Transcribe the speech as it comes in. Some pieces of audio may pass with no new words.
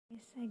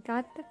guys, I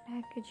got the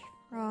package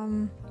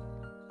from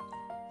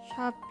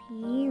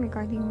Shopee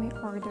regarding my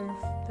order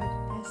of the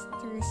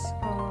testers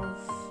of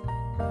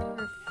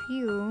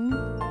perfume,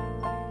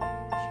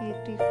 shade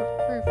 3 for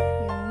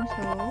perfume.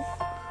 So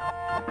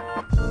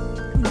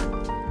come on,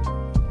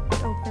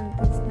 let's open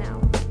this now.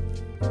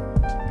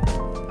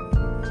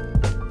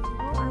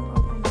 Oh, I'm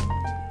opening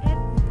it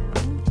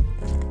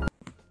now.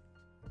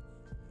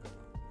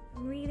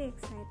 I'm really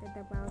excited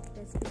about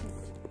this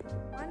because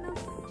one of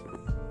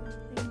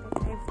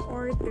I've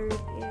ordered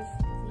is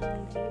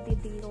the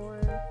Dior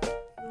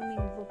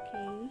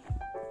Bouquet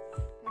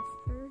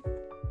tester,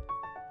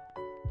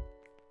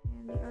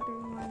 and the other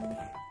one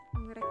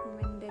yung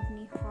recommended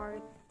ni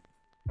Heart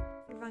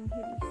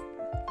Evangelista.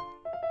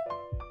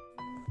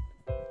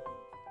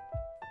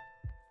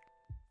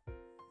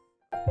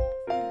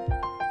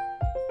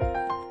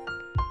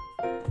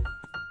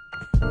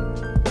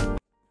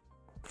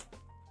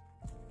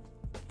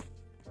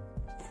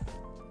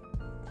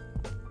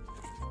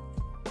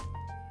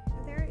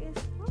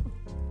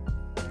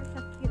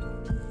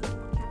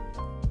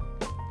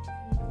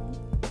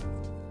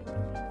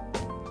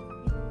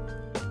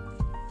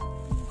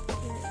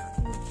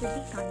 The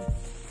decant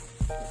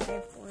that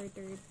I've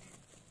ordered.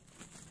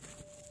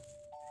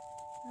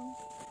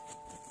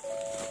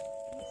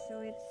 So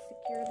it's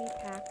securely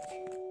packed.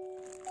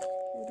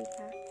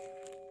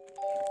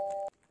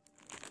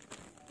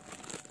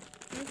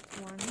 This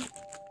one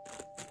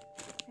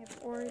I've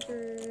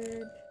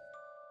ordered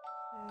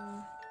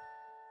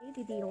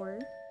Lady Dior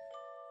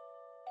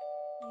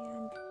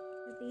and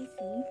the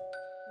Daisy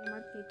by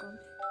Marc.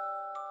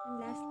 And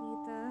lastly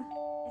the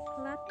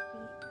Eclat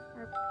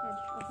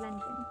Arpege of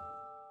London.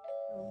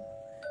 So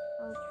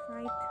I'll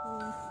try to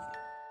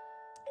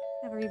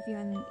have a review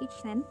on each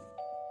scent.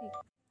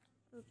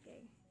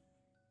 Okay,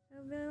 so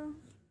we'll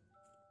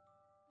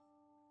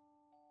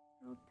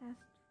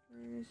test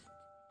first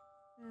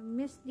the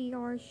Miss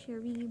Dior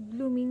Cherie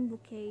Blooming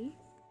Bouquet.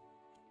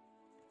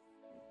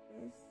 Like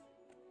this,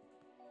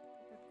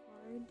 the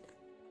card.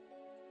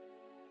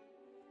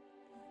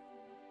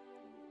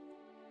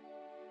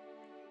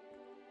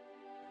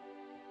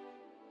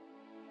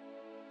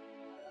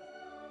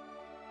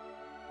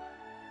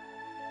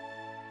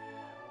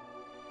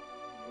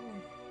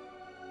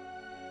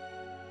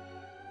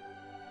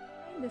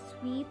 The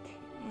sweet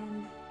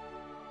and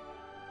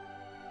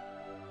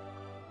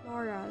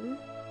floral,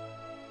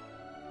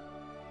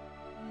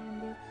 and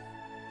it's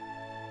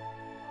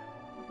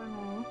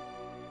bango.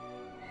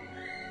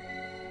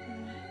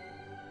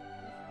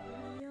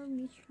 We'll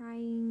be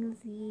trying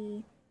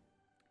the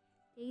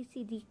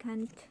Daisy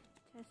Decant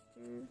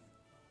tester.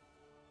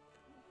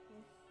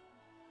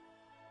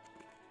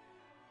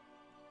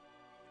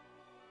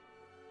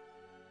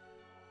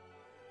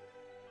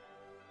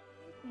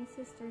 My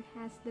sister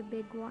has the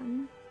big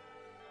one.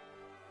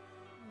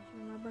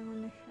 Medyo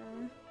mabango na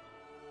siya.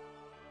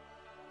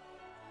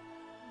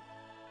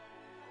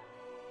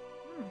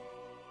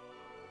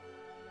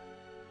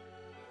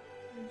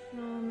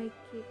 Medyo may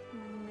kick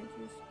ng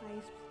medyo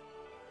spice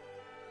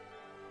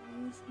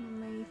na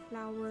may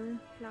flower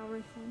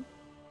scent.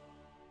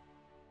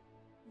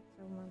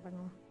 So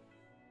mabango.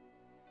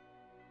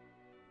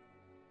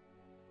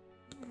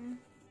 Yeah.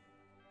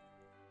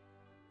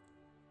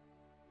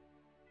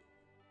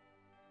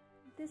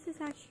 This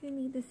is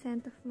actually the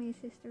scent of my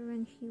sister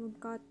when she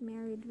got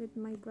married with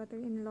my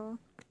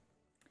brother-in-law.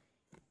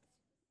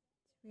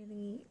 It's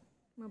really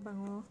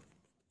mabango.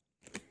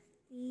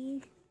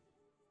 This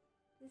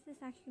is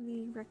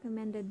actually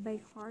recommended by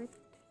Heart.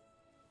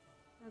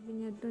 Sabi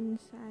niya dun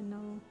sa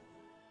Heart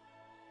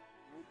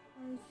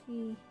or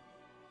si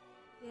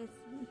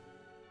CSB.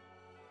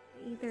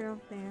 Either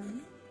of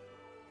them.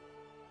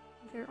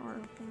 Either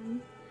or of them.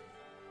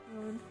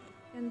 So,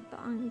 ganito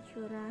ang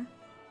itsura.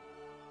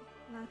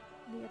 Not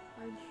the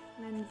Arpege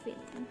Lanvin.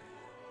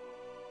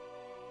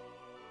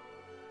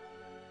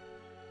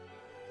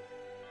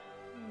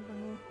 Ang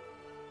bango.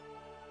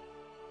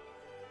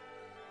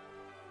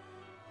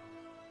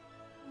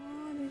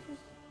 Oh, this is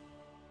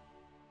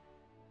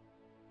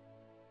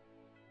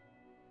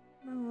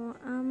bango.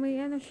 May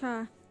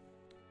siya.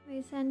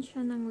 May scent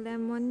siya ng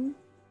lemon.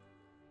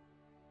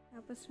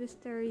 Tapos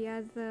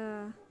wisteria,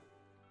 the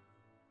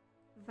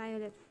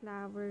violet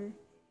flower,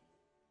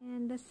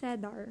 and the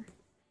cedar.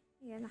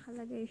 Ayan,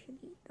 nakalagay siya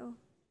dito.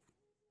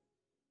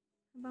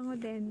 Bango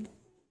din.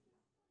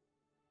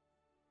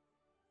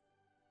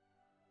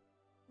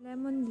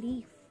 Lemon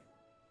leaf.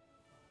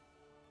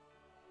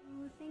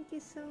 Oh, thank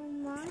you so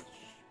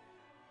much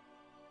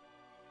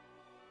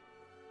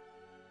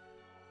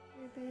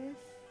for this.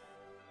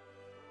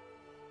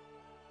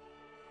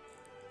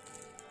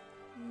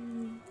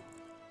 And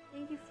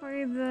thank you for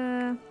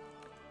the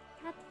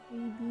cat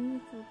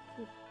baby. So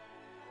cute.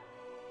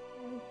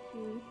 Very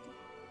cute.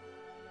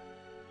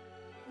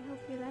 I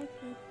hope you like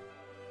it.